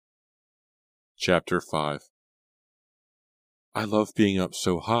Chapter 5. I love being up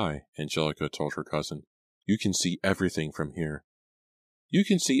so high, Angelica told her cousin. You can see everything from here. You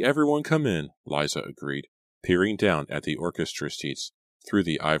can see everyone come in, Liza agreed, peering down at the orchestra seats through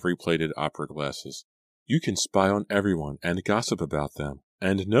the ivory-plated opera glasses. You can spy on everyone and gossip about them,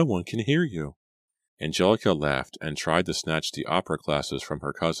 and no one can hear you. Angelica laughed and tried to snatch the opera glasses from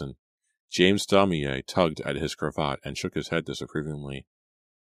her cousin. James Daumier tugged at his cravat and shook his head disapprovingly.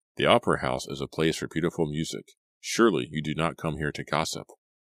 The opera house is a place for beautiful music. Surely you do not come here to gossip.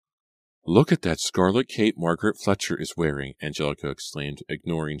 Look at that scarlet cape Margaret Fletcher is wearing, Angelica exclaimed,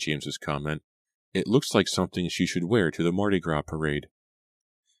 ignoring James's comment. It looks like something she should wear to the Mardi Gras parade.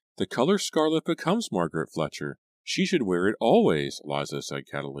 The color scarlet becomes Margaret Fletcher. She should wear it always, Liza said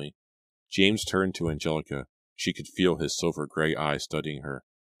cattily. James turned to Angelica. She could feel his silver-gray eyes studying her.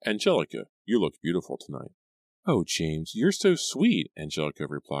 Angelica, you look beautiful tonight. Oh, James, you're so sweet, Angelica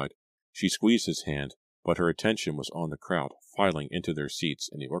replied. She squeezed his hand, but her attention was on the crowd filing into their seats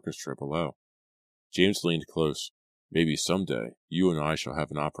in the orchestra below. James leaned close. Maybe someday you and I shall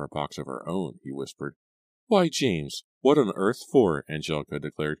have an opera box of our own, he whispered. Why, James, what on earth for? Angelica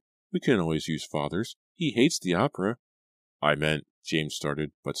declared. We can always use Father's. He hates the opera. I meant, James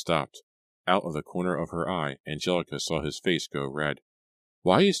started, but stopped. Out of the corner of her eye, Angelica saw his face go red.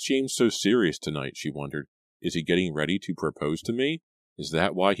 Why is James so serious tonight, she wondered. Is he getting ready to propose to me? Is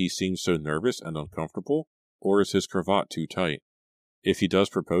that why he seems so nervous and uncomfortable? Or is his cravat too tight? If he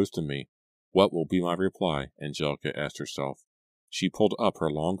does propose to me, what will be my reply? Angelica asked herself. She pulled up her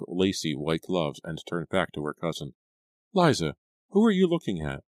long, lacy white gloves and turned back to her cousin. Liza, who are you looking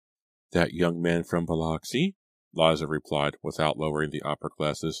at? That young man from Biloxi, Liza replied without lowering the opera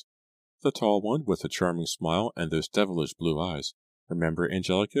glasses. The tall one with the charming smile and those devilish blue eyes. Remember,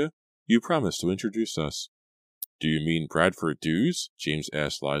 Angelica? You promised to introduce us. Do you mean Bradford Dews? James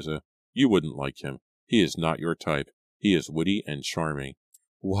asked Liza. You wouldn't like him. He is not your type. He is witty and charming.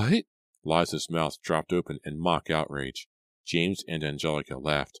 What? Liza's mouth dropped open in mock outrage. James and Angelica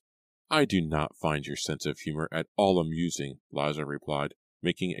laughed. I do not find your sense of humor at all amusing, Liza replied,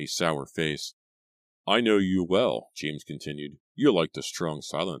 making a sour face. I know you well, James continued. You like the strong,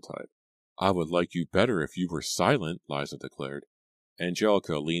 silent type. I would like you better if you were silent, Liza declared.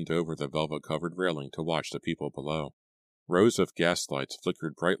 Angelica leaned over the velvet-covered railing to watch the people below. Rows of gaslights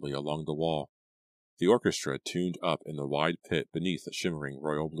flickered brightly along the wall. The orchestra tuned up in the wide pit beneath the shimmering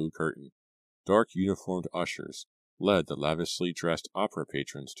royal blue curtain. Dark uniformed ushers led the lavishly dressed opera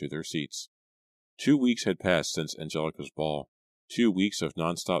patrons to their seats. 2 weeks had passed since Angelica's ball. 2 weeks of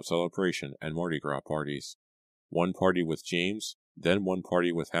non-stop celebration and Mardi Gras parties. One party with James, then one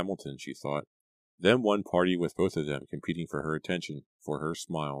party with Hamilton, she thought. Then one party with both of them competing for her attention, for her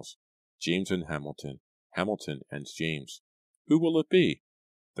smiles. James and Hamilton. Hamilton and James. Who will it be?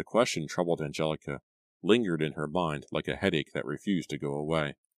 The question troubled Angelica, lingered in her mind like a headache that refused to go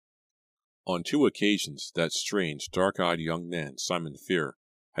away. On 2 occasions, that strange, dark-eyed young man, Simon Fear,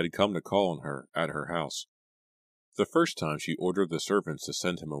 had come to call on her at her house. The first time she ordered the servants to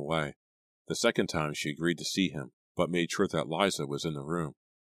send him away. The second time she agreed to see him, but made sure that Liza was in the room.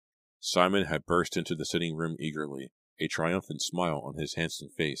 Simon had burst into the sitting room eagerly, a triumphant smile on his handsome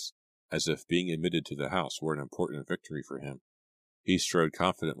face, as if being admitted to the house were an important victory for him. He strode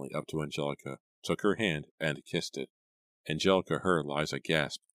confidently up to Angelica, took her hand, and kissed it. Angelica heard Liza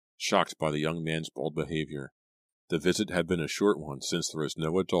gasp, shocked by the young man's bold behavior. The visit had been a short one since there was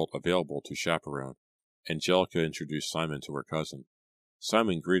no adult available to chaperone. Angelica introduced Simon to her cousin.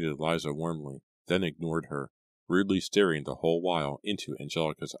 Simon greeted Liza warmly, then ignored her, rudely staring the whole while into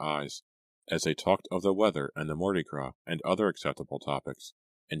Angelica's eyes. As they talked of the weather and the Mardi Gras and other acceptable topics,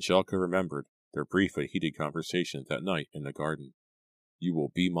 Angelica remembered their brief but heated conversation that night in the garden. You will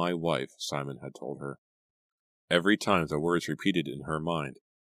be my wife, Simon had told her. Every time the words repeated in her mind,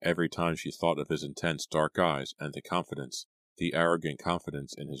 every time she thought of his intense dark eyes and the confidence, the arrogant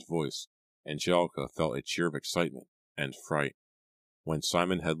confidence in his voice, Angelica felt a cheer of excitement and fright. When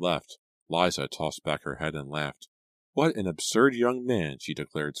Simon had left, Liza tossed back her head and laughed. What an absurd young man, she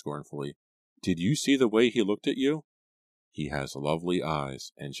declared scornfully. Did you see the way he looked at you? He has lovely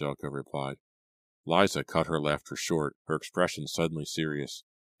eyes, Angelica replied. Liza cut her laughter short, her expression suddenly serious.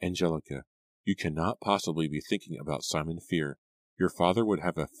 Angelica, you cannot possibly be thinking about Simon Fear. Your father would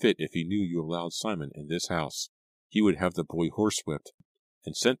have a fit if he knew you allowed Simon in this house. He would have the boy horsewhipped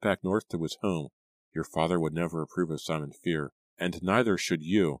and sent back north to his home. Your father would never approve of Simon Fear, and neither should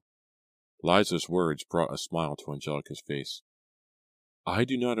you. Liza's words brought a smile to Angelica's face. I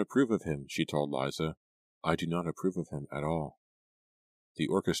do not approve of him, she told Liza. I do not approve of him at all. The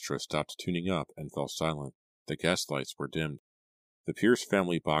orchestra stopped tuning up and fell silent. The gaslights were dimmed. The Pierce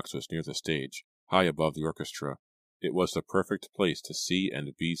family box was near the stage. high above the orchestra. It was the perfect place to see and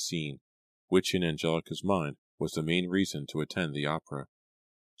be seen, which in Angelica's mind was the main reason to attend the opera.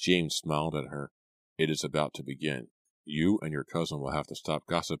 James smiled at her. It is about to begin. You and your cousin will have to stop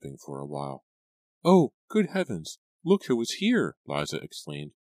gossiping for a while. Oh, good heavens! Look who is here! Liza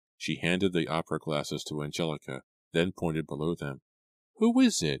exclaimed. She handed the opera glasses to Angelica, then pointed below them. Who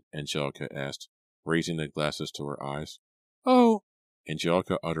is it? Angelica asked, raising the glasses to her eyes. Oh!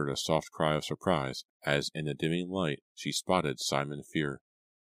 Angelica uttered a soft cry of surprise as, in the dimming light, she spotted Simon Fear.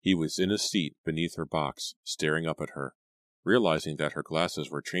 He was in a seat beneath her box, staring up at her. Realizing that her glasses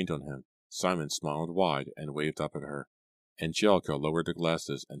were trained on him, Simon smiled wide and waved up at her. Angelica lowered the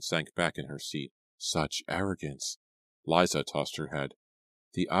glasses and sank back in her seat. Such arrogance! Liza tossed her head.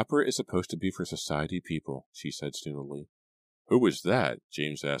 The opera is supposed to be for society people, she said snootily. Who is that?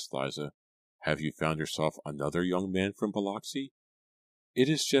 James asked Liza. Have you found yourself another young man from Biloxi? It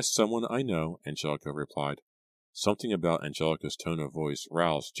is just someone I know, Angelica replied. Something about Angelica's tone of voice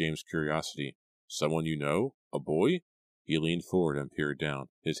roused James' curiosity. Someone you know? A boy? He leaned forward and peered down,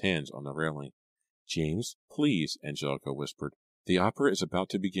 his hands on the railing. James, please, Angelica whispered. The opera is about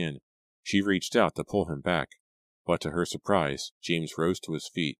to begin. She reached out to pull him back, but to her surprise, James rose to his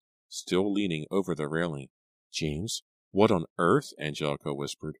feet, still leaning over the railing. James? What on earth? Angelica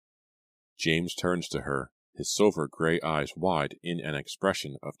whispered. James turns to her, his silver-gray eyes wide in an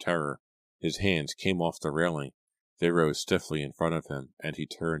expression of terror. His hands came off the railing. They rose stiffly in front of him, and he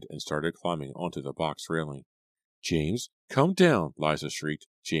turned and started climbing onto the box railing. James, come down, Liza shrieked.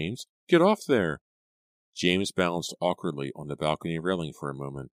 James, get off there! James balanced awkwardly on the balcony railing for a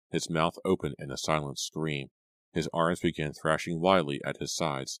moment, his mouth open in a silent scream. His arms began thrashing wildly at his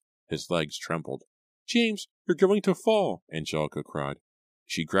sides. His legs trembled. James, you're going to fall, Angelica cried.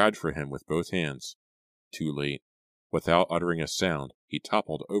 She grabbed for him with both hands. Too late. Without uttering a sound, he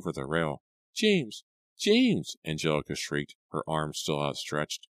toppled over the rail. James! James! Angelica shrieked, her arms still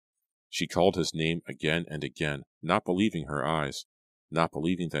outstretched. She called his name again and again, not believing her eyes, not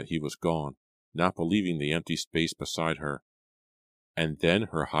believing that he was gone, not believing the empty space beside her. And then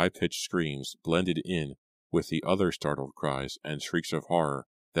her high-pitched screams blended in with the other startled cries and shrieks of horror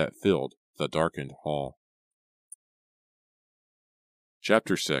that filled the darkened hall.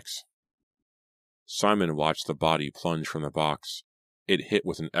 Chapter 6. Simon watched the body plunge from the box. It hit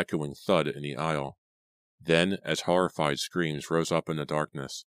with an echoing thud in the aisle. Then, as horrified screams rose up in the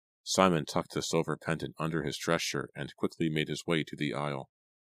darkness, Simon tucked the silver pendant under his dress shirt and quickly made his way to the aisle.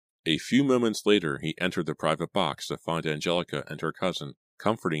 A few moments later he entered the private box to find Angelica and her cousin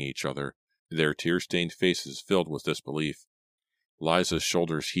comforting each other, their tear-stained faces filled with disbelief. Liza's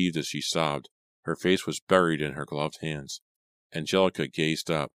shoulders heaved as she sobbed. Her face was buried in her gloved hands. Angelica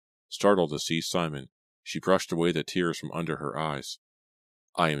gazed up, startled to see Simon. She brushed away the tears from under her eyes.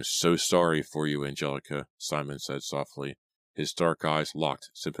 I am so sorry for you, Angelica, Simon said softly, his dark eyes locked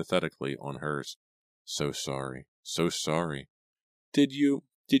sympathetically on hers. So sorry, so sorry. Did you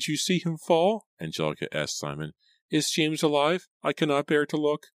see him fall? Angelica asked Simon. Is James alive? I cannot bear to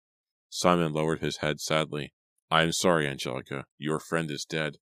look. Simon lowered his head sadly. I am sorry, Angelica. Your friend is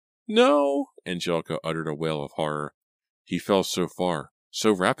dead. No! Angelica uttered a wail of horror. He fell so far,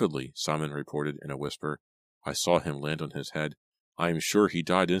 so rapidly, Simon reported in a whisper. I saw him land on his head. I am sure he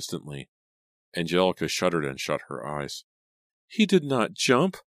died instantly. Angelica shuddered and shut her eyes. He did not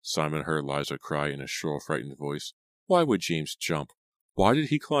jump, Simon heard Liza cry in a shrill, frightened voice. Why would James jump? Why did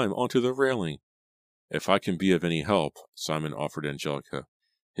he climb onto the railing? If I can be of any help, Simon offered Angelica,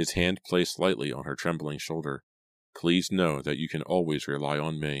 his hand placed lightly on her trembling shoulder. Please know that you can always rely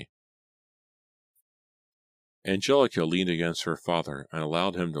on me. Angelica leaned against her father and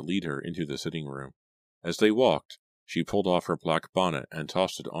allowed him to lead her into the sitting room. As they walked, she pulled off her black bonnet and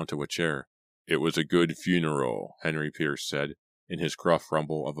tossed it onto a chair. It was a good funeral, Henry Pierce said, in his gruff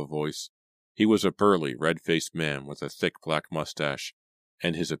rumble of a voice. He was a burly, red-faced man with a thick black mustache,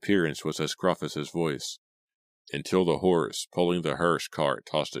 and his appearance was as gruff as his voice. Until the horse pulling the hearse cart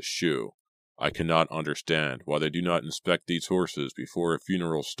tossed a shoe. I cannot understand why they do not inspect these horses before a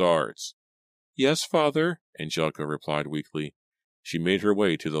funeral starts. Yes, father, Angelica replied weakly. She made her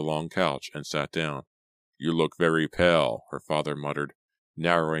way to the long couch and sat down. You look very pale, her father muttered,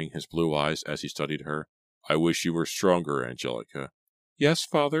 narrowing his blue eyes as he studied her. I wish you were stronger, Angelica. Yes,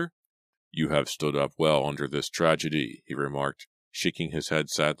 father. You have stood up well under this tragedy, he remarked, shaking his head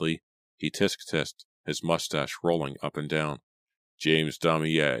sadly. He tisk-tisked, his mustache rolling up and down. James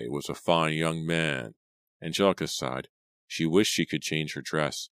Damier was a fine young man. Angelica sighed. She wished she could change her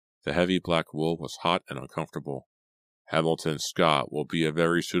dress. The heavy black wool was hot and uncomfortable. Hamilton Scott will be a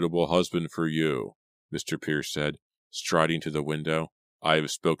very suitable husband for you, Mr. Pierce said, striding to the window. I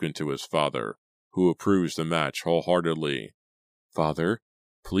have spoken to his father. who approves the match wholeheartedly. Father,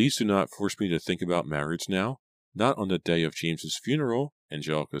 please do not force me to think about marriage now. Not on the day of James's funeral,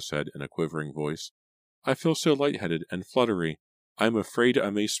 Angelica said in a quivering voice. I feel so lightheaded and fluttery. I am afraid I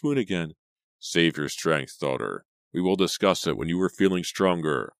may swoon again. Save your strength, daughter. We will discuss it when you are feeling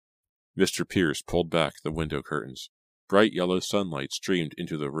stronger. Mr. Pierce pulled back the window curtains. Bright yellow sunlight streamed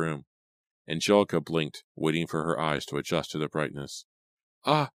into the room. Angelica blinked, waiting for her eyes to adjust to the brightness.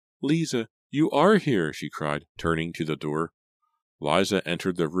 Ah, Liza, you are here, she cried, turning to the door. Liza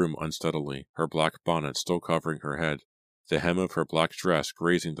entered the room unsteadily, her black bonnet still covering her head, the hem of her black dress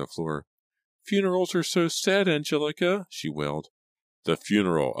grazing the floor. Funerals are so sad, Angelica, she wailed. The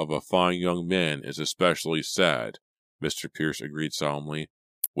funeral of a fine young man is especially sad, Mr. Pierce agreed solemnly.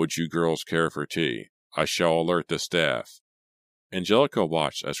 Would you girls care for tea? I shall alert the staff. Angelica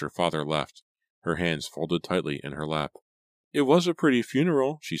watched as her father left, her hands folded tightly in her lap. It was a pretty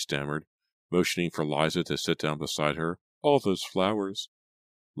funeral, she stammered, motioning for Liza to sit down beside her. All those flowers.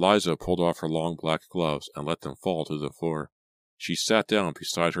 Liza pulled off her long black gloves and let them fall to the floor. She sat down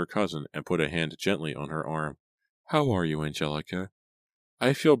beside her cousin and put a hand gently on her arm. How are you, Angelica?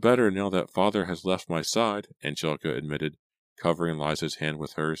 I feel better now that father has left my side, Angelica admitted, covering Liza's hand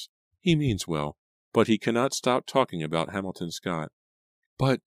with hers. He means well, but he cannot stop talking about Hamilton Scott.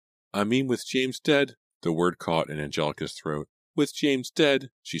 But, I mean with James dead, the word caught in Angelica's throat. With James dead,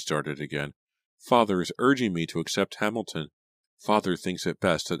 she started again. Father is urging me to accept Hamilton. Father thinks it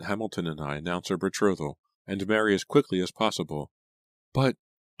best that Hamilton and I announce our betrothal and marry as quickly as possible. But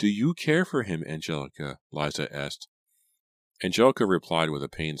do you care for him, Angelica? Liza asked. Angelica replied with a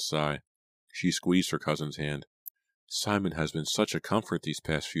pained sigh. She squeezed her cousin's hand. Simon has been such a comfort these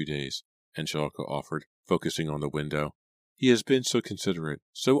past few days, Angelica offered, focusing on the window. He has been so considerate,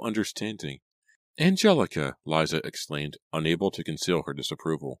 so understanding. Angelica, Liza exclaimed, unable to conceal her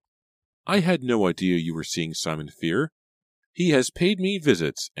disapproval. I had no idea you were seeing Simon Fear. He has paid me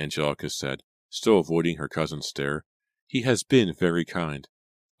visits, Angelica said, still avoiding her cousin's stare. He has been very kind.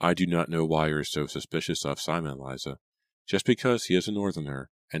 I do not know why you are so suspicious of Simon, Liza. Just because he is a northerner,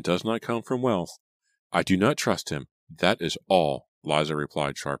 and does not come from wealth. I do not trust him. That is all, Liza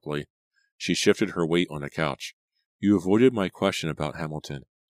replied sharply. She shifted her weight on a couch. You avoided my question about Hamilton.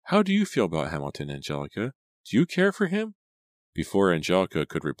 How do you feel about Hamilton, Angelica? Do you care for him? Before Angelica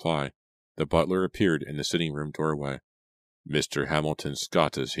could reply, the butler appeared in the sitting-room doorway. Mr. Hamilton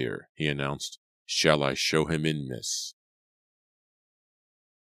Scott is here, he announced. Shall I show him in, miss?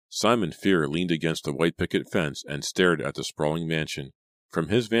 Simon Fear leaned against the white picket fence and stared at the sprawling mansion. From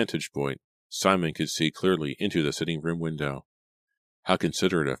his vantage point, Simon could see clearly into the sitting-room window. How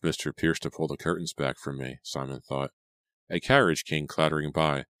considerate of Mr. Pierce to pull the curtains back for me, Simon thought. A carriage came clattering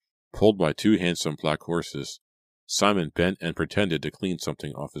by, pulled by two handsome black horses. Simon bent and pretended to clean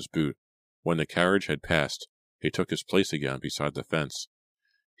something off his boot. When the carriage had passed, he took his place again beside the fence.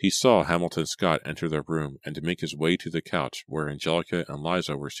 He saw Hamilton Scott enter the room and make his way to the couch where Angelica and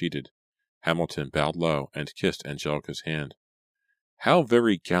Liza were seated. Hamilton bowed low and kissed Angelica's hand. How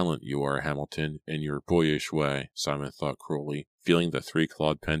very gallant you are, Hamilton, in your boyish way, Simon thought cruelly, feeling the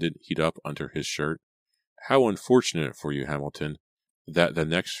three-clawed pendant heat up under his shirt. How unfortunate for you, Hamilton, that the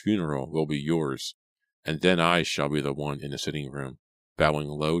next funeral will be yours, and then I shall be the one in the sitting-room, bowing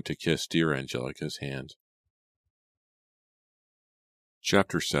low to kiss dear Angelica's hand.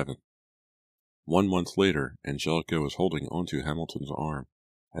 Chapter 7. 1 month later, Angelica was holding onto Hamilton's arm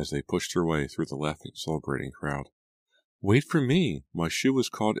as they pushed their way through the laughing, celebrating crowd. Wait for me! My shoe is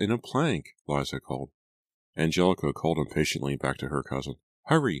caught in a plank, Liza called. Angelica called impatiently back to her cousin.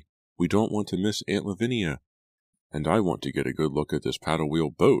 Hurry! We don't want to miss Aunt Lavinia. And I want to get a good look at this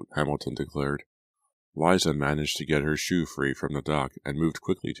paddle-wheel boat, Hamilton declared. Liza managed to get her shoe free from the dock and moved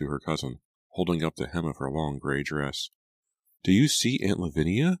quickly to her cousin, holding up the hem of her long gray dress. Do you see Aunt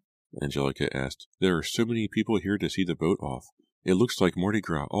Lavinia? Angelica asked. There are so many people here to see the boat off. It looks like Mardi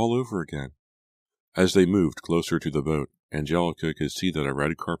Gras all over again. As they moved closer to the boat, Angelica could see that a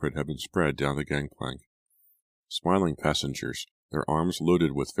red carpet had been spread down the gangplank. Smiling passengers, their arms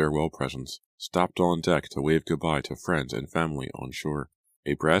loaded with farewell presents, stopped on deck to wave goodbye to friends and family on shore.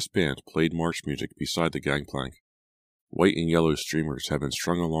 A brass band played march music beside the gangplank. White and yellow streamers had been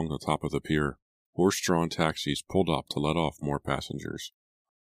strung along the top of the pier. Horse-drawn taxis pulled up to let off more passengers.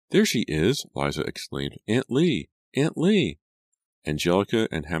 There she is, Liza exclaimed. Aunt Lee! Aunt Lee! Angelica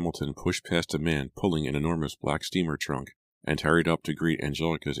and Hamilton pushed past a man pulling an enormous black steamer trunk and hurried up to greet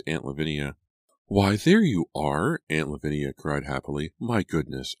Angelica's Aunt Lavinia. Why, there you are, Aunt Lavinia cried happily. My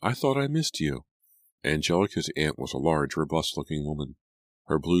goodness, I thought I missed you. Angelica's aunt was a large, robust-looking woman.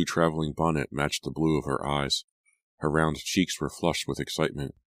 Her blue traveling bonnet matched the blue of her eyes. Her round cheeks were flushed with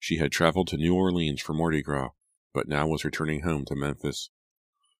excitement, She had traveled to New Orleans for Mardi Gras, but now was returning home to Memphis.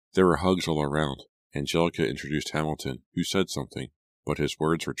 There were hugs all around. Angelica introduced Hamilton, who said something, but his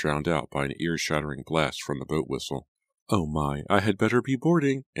words were drowned out by an ear-shattering blast from the boat whistle. "Oh my, I had better be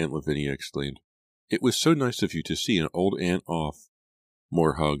boarding," Aunt Lavinia exclaimed. "It was so nice of you to see an old aunt off."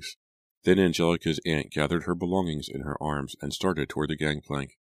 More hugs. Then Angelica's aunt gathered her belongings in her arms and started toward the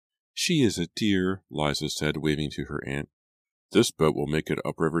gangplank. "She is a dear," Liza said, waving to her aunt. "This boat will make it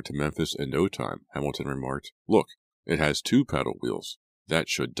upriver to Memphis in no time," Hamilton remarked. "Look, it has 2 paddle wheels. That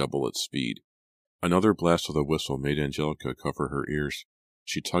should double its speed." Another blast of the whistle made Angelica cover her ears.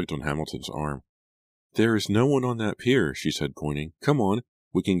 She tugged on Hamilton's arm. "There is no one on that pier," she said, pointing. "Come on,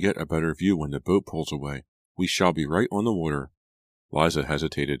 we can get a better view when the boat pulls away. We shall be right on the water." Liza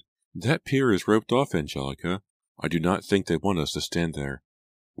hesitated. "That pier is roped off, Angelica. I do not think they want us to stand there."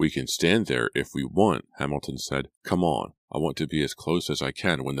 "We can stand there if we want," Hamilton said. "Come on, I want to be as close as I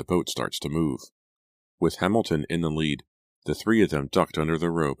can when the boat starts to move." With Hamilton in the lead, the 3 of them ducked under the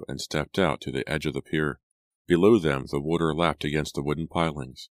rope and stepped out to the edge of the pier. Below them, the water lapped against the wooden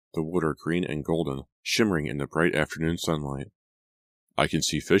pilings, the water green and golden, shimmering in the bright afternoon sunlight. "I can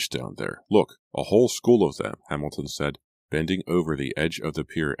see fish down there. Look, a whole school of them," Hamilton said, bending over the edge of the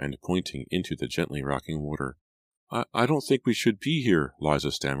pier and pointing into the gently rocking water. I don't think we should be here,"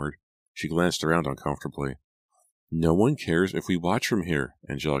 Liza stammered. She glanced around uncomfortably. "No one cares if we watch from here,"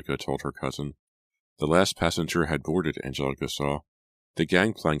 Angelica told her cousin. The last passenger had boarded, Angelica saw. The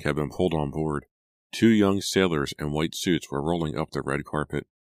gangplank had been pulled on board. 2 young sailors in white suits were rolling up the red carpet.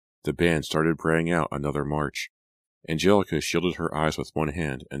 The band started braying out another march. Angelica shielded her eyes with one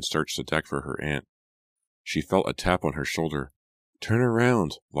hand and searched the deck for her aunt. She felt a tap on her shoulder. "Turn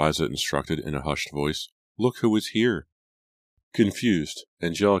around," Liza instructed in a hushed voice. "Look who is here." Confused,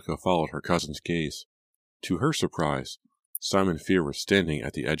 Angelica followed her cousin's gaze. To her surprise, Simon Fear was standing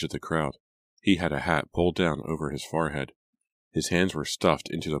at the edge of the crowd. He had a hat pulled down over his forehead. His hands were stuffed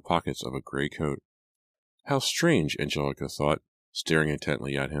into the pockets of a gray coat. "How strange," Angelica thought, staring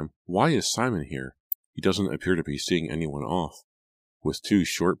intently at him. "Why is Simon here? He doesn't appear to be seeing anyone off." With 2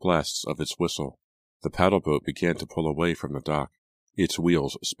 short blasts of its whistle, the paddle boat began to pull away from the dock, its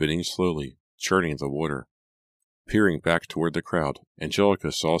wheels spinning slowly, churning the water. Peering back toward the crowd,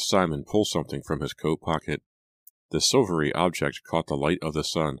 Angelica saw Simon pull something from his coat pocket. The silvery object caught the light of the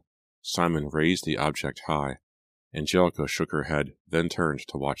sun. Simon raised the object high. Angelica shook her head, then turned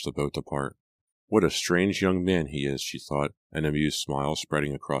to watch the boat depart. "What a strange young man he is," she thought, an amused smile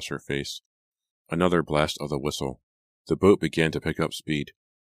spreading across her face. Another blast of the whistle. The boat began to pick up speed.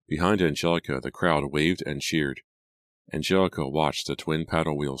 Behind Angelica, the crowd waved and cheered. Angelica watched the twin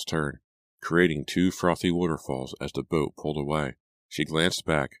paddle wheels turn, creating 2 frothy waterfalls as the boat pulled away. She glanced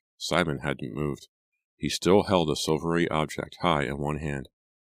back. Simon hadn't moved. He still held a silvery object high in one hand.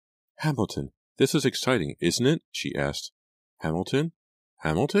 "Hamilton, this is exciting, isn't it?" she asked. "Hamilton?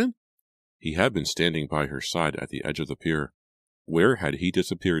 Hamilton?" He had been standing by her side at the edge of the pier. Where had he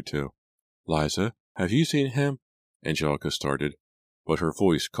disappeared to? "Liza, have you seen him?" Angelica started, but her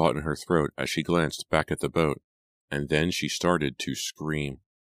voice caught in her throat as she glanced back at the boat, and then she started to scream.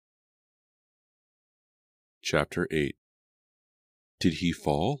 Chapter 8. "Did he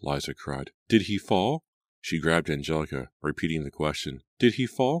fall?" Liza cried. "Did he fall?" She grabbed Angelica, repeating the question. "Did he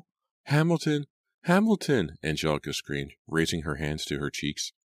fall?" "Hamilton! Hamilton!" Angelica screamed, raising her hands to her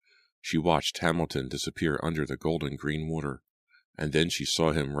cheeks. She watched Hamilton disappear under the golden green water, and then she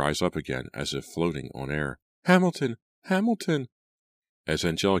saw him rise up again as if floating on air. "Hamilton! Hamilton!" As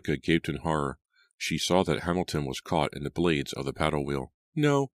Angelica gaped in horror, she saw that Hamilton was caught in the blades of the paddle wheel.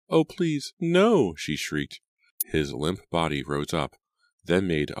 "No! Oh, please, no!" she shrieked. His limp body rose up, then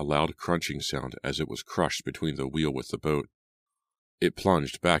made a loud crunching sound as it was crushed between the wheel with the boat. It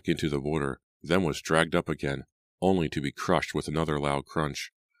plunged back into the water, then was dragged up again, only to be crushed with another loud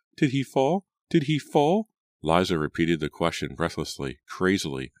crunch. "Did he fall? Did he fall?" Liza repeated the question breathlessly,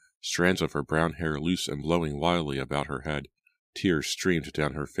 crazily, strands of her brown hair loose and blowing wildly about her head. Tears streamed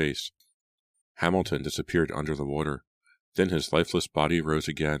down her face. Hamilton disappeared under the water. Then his lifeless body rose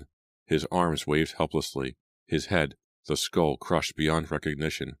again. His arms waved helplessly. His head, the skull crushed beyond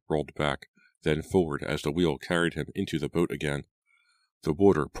recognition, rolled back, then forward as the wheel carried him into the boat again. The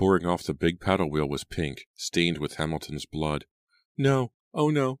water pouring off the big paddle wheel was pink, stained with Hamilton's blood. "No, oh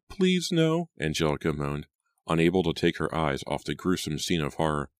no, please no," Angelica moaned, unable to take her eyes off the gruesome scene of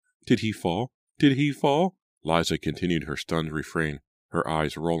horror. "Did he fall? Did he fall?" Liza continued her stunned refrain, her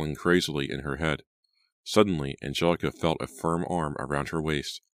eyes rolling crazily in her head. Suddenly, Angelica felt a firm arm around her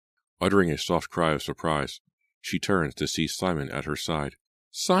waist. Uttering a soft cry of surprise, she turned to see Simon at her side.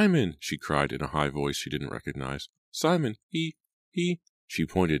 "Simon!" she cried in a high voice she didn't recognize. "Simon, he..." She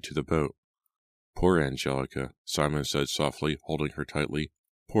pointed to the boat. Poor Angelica, Simon said softly, holding her tightly.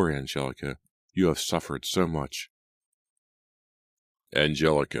 Poor Angelica, you have suffered so much.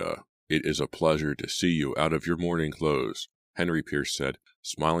 Angelica, it is a pleasure to see you out of your mourning clothes, Henry Pierce said,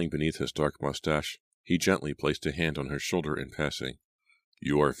 smiling beneath his dark mustache. He gently placed a hand on her shoulder in passing.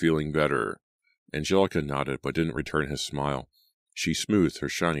 You are feeling better. Angelica nodded, but didn't return his smile. She smoothed her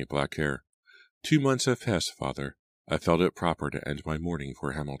shiny black hair. 2 months have passed, Father. I felt it proper to end my mourning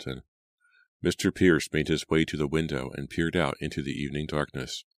for Hamilton. Mr. Pierce made his way to the window and peered out into the evening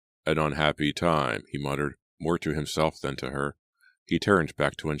darkness. An unhappy time, he muttered, more to himself than to her. He turned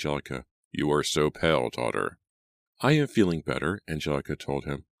back to Angelica. You are so pale, daughter. I am feeling better, Angelica told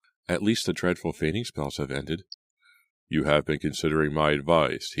him. At least the dreadful fainting spells have ended. You have been considering my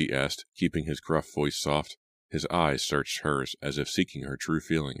advice, he asked, keeping his gruff voice soft. His eyes searched hers as if seeking her true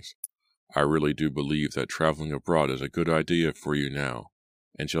feelings. I really do believe that traveling abroad is a good idea for you now.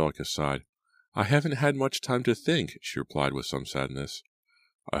 Angelica sighed. I haven't had much time to think, she replied with some sadness.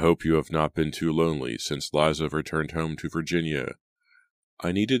 I hope you have not been too lonely since Liza returned home to Virginia.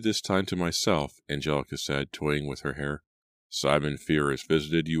 I needed this time to myself, Angelica said, toying with her hair. Simon Fear has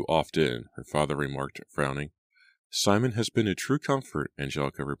visited you often, her father remarked, frowning. Simon has been a true comfort,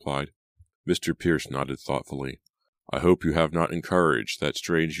 Angelica replied. Mr. Pierce nodded thoughtfully. I hope you have not encouraged that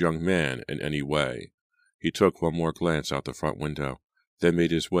strange young man in any way. He took one more glance out the front window, then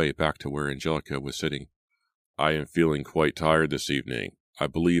made his way back to where Angelica was sitting. I am feeling quite tired this evening. I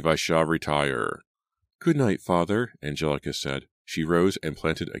believe I shall retire. Good night, Father, Angelica said. She rose and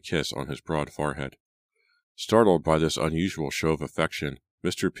planted a kiss on his broad forehead. Startled by this unusual show of affection,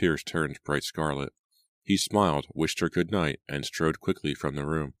 Mr. Pierce turned bright scarlet. He smiled, wished her good night, and strode quickly from the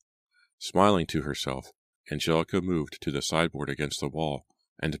room. Smiling to herself, Angelica moved to the sideboard against the wall,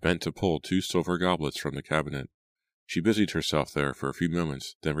 and bent to pull 2 silver goblets from the cabinet. She busied herself there for a few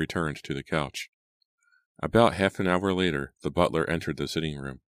moments, then returned to the couch. About half an hour later, the butler entered the sitting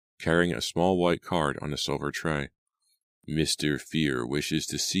room, carrying a small white card on a silver tray. Mr. Fear wishes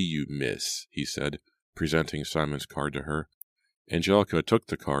to see you, miss, he said, presenting Simon's card to her. Angelica took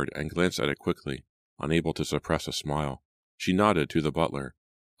the card and glanced at it quickly, unable to suppress a smile. She nodded to the butler.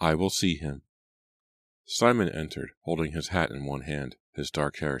 I will see him. Simon entered, holding his hat in one hand, his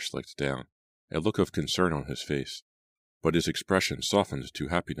dark hair slicked down, a look of concern on his face. But his expression softened to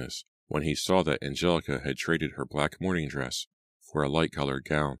happiness when he saw that Angelica had traded her black morning dress for a light-colored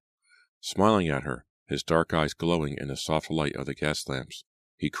gown. Smiling at her, his dark eyes glowing in the soft light of the gas lamps,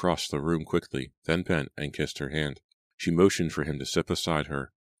 he crossed the room quickly, then bent and kissed her hand. She motioned for him to sit beside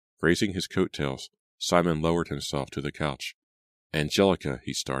her. Raising his coat-tails, Simon lowered himself to the couch. Angelica,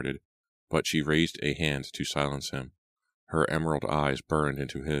 he started, but she raised a hand to silence him. Her emerald eyes burned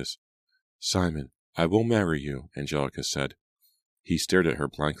into his. Simon, I will marry you, Angelica said. He stared at her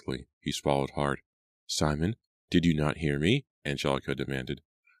blankly. He swallowed hard. Simon, did you not hear me? Angelica demanded.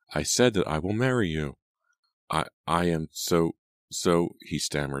 I said that I will marry you. I am so, he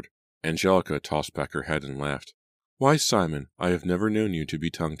stammered. Angelica tossed back her head and laughed. Why, Simon, I have never known you to be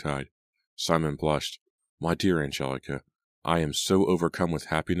tongue-tied. Simon blushed. My dear Angelica, I am so overcome with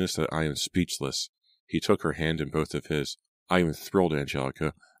happiness that I am speechless. He took her hand in both of his. I am thrilled,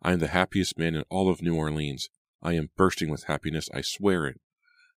 Angelica. I am the happiest man in all of New Orleans. I am bursting with happiness, I swear it.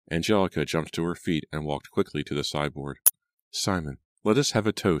 Angelica jumped to her feet and walked quickly to the sideboard. Simon, let us have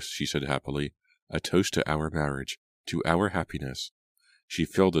a toast, she said happily. A toast to our marriage, to our happiness. She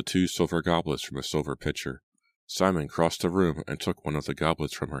filled the 2 silver goblets from a silver pitcher. Simon crossed the room and took one of the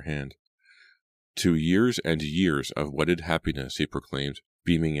goblets from her hand. To years and years of wedded happiness, he proclaimed,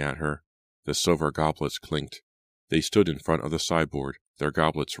 beaming at her. The silver goblets clinked. They stood in front of the sideboard, their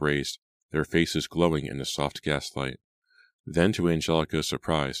goblets raised, their faces glowing in the soft gaslight. Then, to Angelica's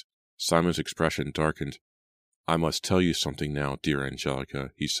surprise, Simon's expression darkened. I must tell you something now, dear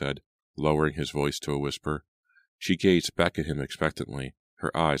Angelica, he said, lowering his voice to a whisper. She gazed back at him expectantly,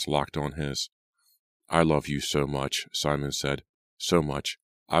 her eyes locked on his. I love you so much, Simon said. So much.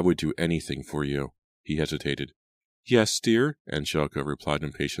 I would do anything for you. He hesitated. Yes, dear, Angelica replied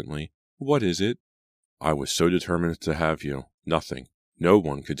impatiently. What is it? I was so determined to have you. Nothing. No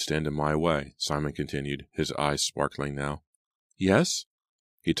one could stand in my way, Simon continued, his eyes sparkling now. Yes?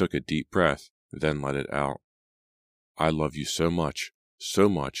 He took a deep breath, then let it out. I love you so much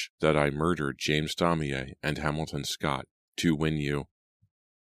that I murdered James Daumier and Hamilton Scott to win you.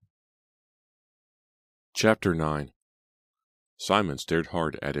 Chapter 9. Simon stared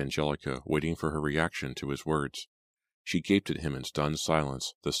hard at Angelica, waiting for her reaction to his words. She gaped at him in stunned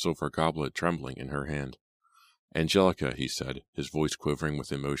silence, the silver goblet trembling in her hand. Angelica, he said, his voice quivering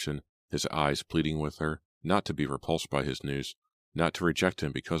with emotion, his eyes pleading with her, not to be repulsed by his news. not to reject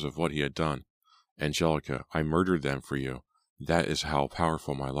him because of what he had done. Angelica, I murdered them for you. That is how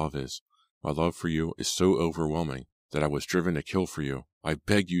powerful my love is. My love for you is so overwhelming that I was driven to kill for you. I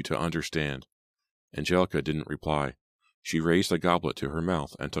beg you to understand. Angelica didn't reply. She raised the goblet to her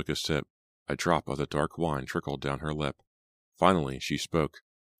mouth and took a sip. A drop of the dark wine trickled down her lip. Finally, she spoke.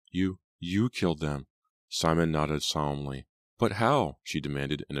 You killed them. Simon nodded solemnly. But how? She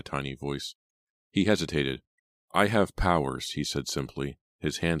demanded in a tiny voice. He hesitated. I have powers, he said simply.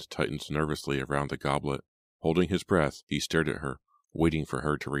 His hand tightened nervously around the goblet. Holding his breath, he stared at her, waiting for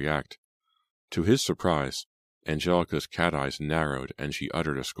her to react. To his surprise, Angelica's cat eyes narrowed and she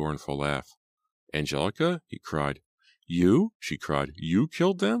uttered a scornful laugh. Angelica? He cried. You? She cried. You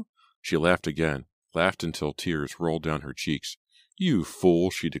killed them? She laughed again, laughed until tears rolled down her cheeks. You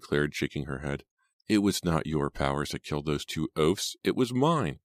fool, she declared, shaking her head. It was not your powers that killed those two oafs. It was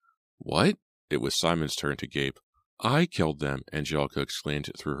mine. What? It was Simon's turn to gape. I killed them, Angelica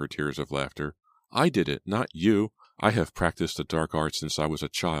exclaimed through her tears of laughter. I did it, not you. I have practiced the dark arts since I was a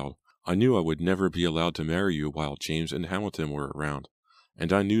child. I knew I would never be allowed to marry you while James and Hamilton were around.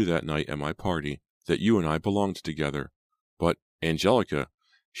 And I knew that night at my party that you and I belonged together. But, Angelica,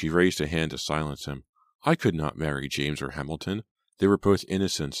 she raised a hand to silence him. I could not marry James or Hamilton. They were both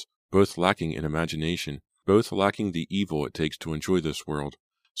innocents, both lacking in imagination, both lacking the evil it takes to enjoy this world.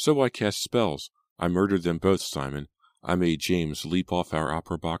 So I cast spells. I murdered them both, Simon. I made James leap off our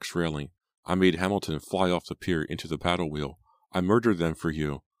opera box railing. I made Hamilton fly off the pier into the paddle wheel. I murdered them for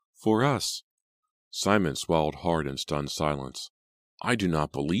you. For us. Simon swallowed hard in stunned silence. I do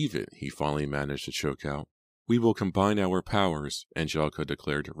not believe it, he finally managed to choke out. We will combine our powers, Angelica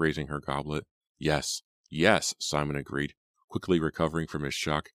declared, raising her goblet. Yes, yes, Simon agreed, quickly recovering from his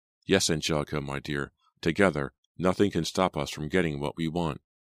shock. Yes, Angelica, my dear. Together, nothing can stop us from getting what we want.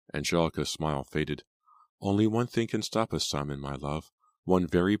 Angelica's smile faded. Only one thing can stop us, Simon, my love. One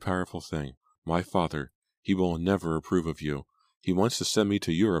very powerful thing. My father. He will never approve of you. He wants to send me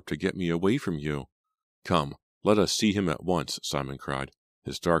to Europe to get me away from you. Come, let us see him at once, Simon cried,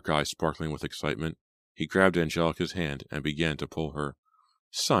 his dark eyes sparkling with excitement. He grabbed Angelica's hand and began to pull her.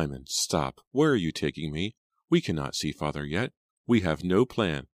 Simon, stop. Where are you taking me? We cannot see father yet. We have no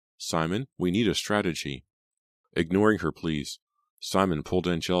plan. Simon, we need a strategy. Ignoring her pleas, Simon pulled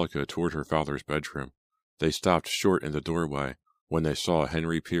Angelica toward her father's bedroom. They stopped short in the doorway when they saw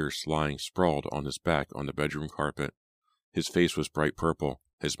Henry Pierce lying sprawled on his back on the bedroom carpet. His face was bright purple,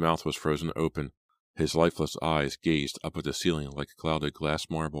 his mouth was frozen open, his lifeless eyes gazed up at the ceiling like clouded glass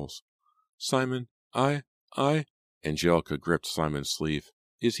marbles. Simon, Angelica gripped Simon's sleeve.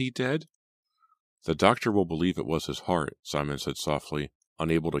 Is he dead? The doctor will believe it was his heart, Simon said softly,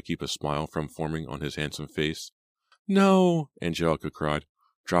 unable to keep a smile from forming on his handsome face. No, Angelica cried,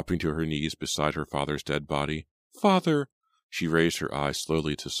 dropping to her knees beside her father's dead body. Father! She raised her eyes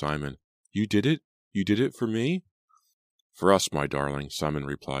slowly to Simon. You did it? You did it for me? For us, my darling, Simon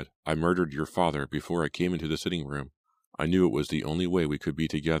replied. I murdered your father before I came into the sitting room. I knew it was the only way we could be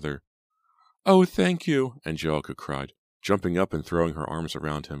together. Oh, thank you, Angelica cried, jumping up and throwing her arms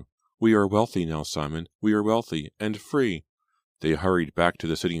around him. We are wealthy now, Simon. We are wealthy and free. They hurried back to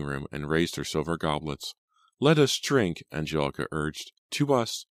the sitting room and raised their silver goblets. Let us drink, Angelica urged. To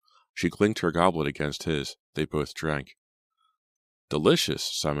us. She clinked her goblet against his. They both drank. Delicious,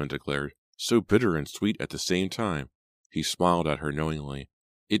 Simon declared. So bitter and sweet at the same time. He smiled at her knowingly.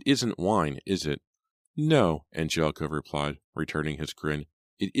 It isn't wine, is it? No, Angelica replied, returning his grin.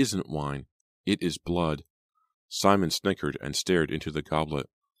 It isn't wine. It is blood. Simon snickered and stared into the goblet.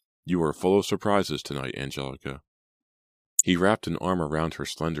 You are full of surprises tonight, Angelica. He wrapped an arm around her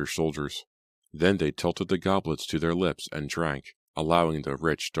slender shoulders. Then they tilted the goblets to their lips and drank, allowing the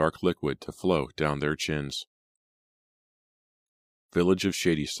rich, dark liquid to flow down their chins. Village of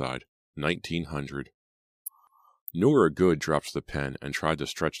Shadyside, 1900. Nora Good dropped the pen and tried to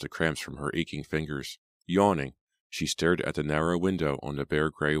stretch the cramps from her aching fingers. Yawning, she stared at the narrow window on the bare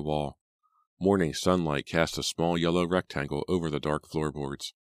gray wall. Morning sunlight cast a small yellow rectangle over the dark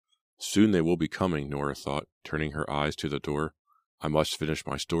floorboards. Soon they will be coming, Nora thought, turning her eyes to the door. I must finish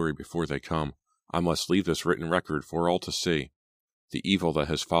my story before they come. I must leave this written record for all to see. The evil that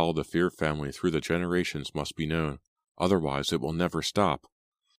has followed the Fear family through the generations must be known. Otherwise it will never stop.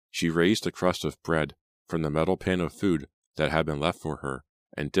 She raised a crust of bread from the metal pan of food that had been left for her,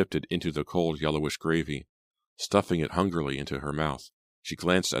 and dipped it into the cold yellowish gravy. Stuffing it hungrily into her mouth, she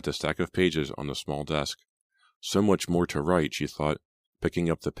glanced at the stack of pages on the small desk. So much more to write, she thought, picking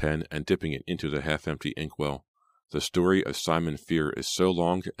up the pen and dipping it into the half-empty inkwell. The story of Simon Fear is so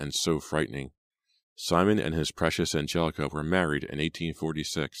long and so frightening. Simon and his precious Angelica were married in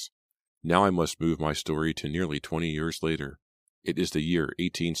 1846. Now I must move my story to nearly 20 years later. It is the year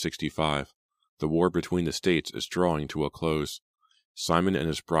 1865. The war between the states is drawing to a close. Simon and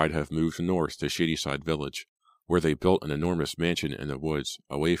his bride have moved north to Shadyside Village, where they built an enormous mansion in the woods,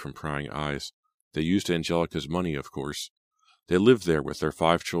 away from prying eyes. They used Angelica's money, of course. They lived there with their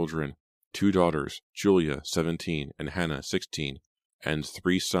 5 children, 2 daughters, Julia, 17, and Hannah, 16, and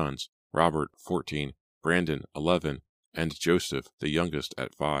 3 sons, Robert, 14, Brandon, 11, and Joseph, the youngest,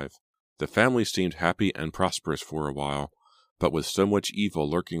 at 5. The family seemed happy and prosperous for a while, but with so much evil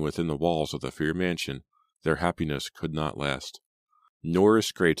lurking within the walls of the Fear Mansion, their happiness could not last. Nora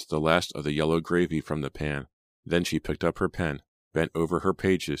scraped the last of the yellow gravy from the pan. Then she picked up her pen, bent over her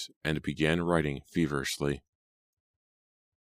pages, and began writing feverishly.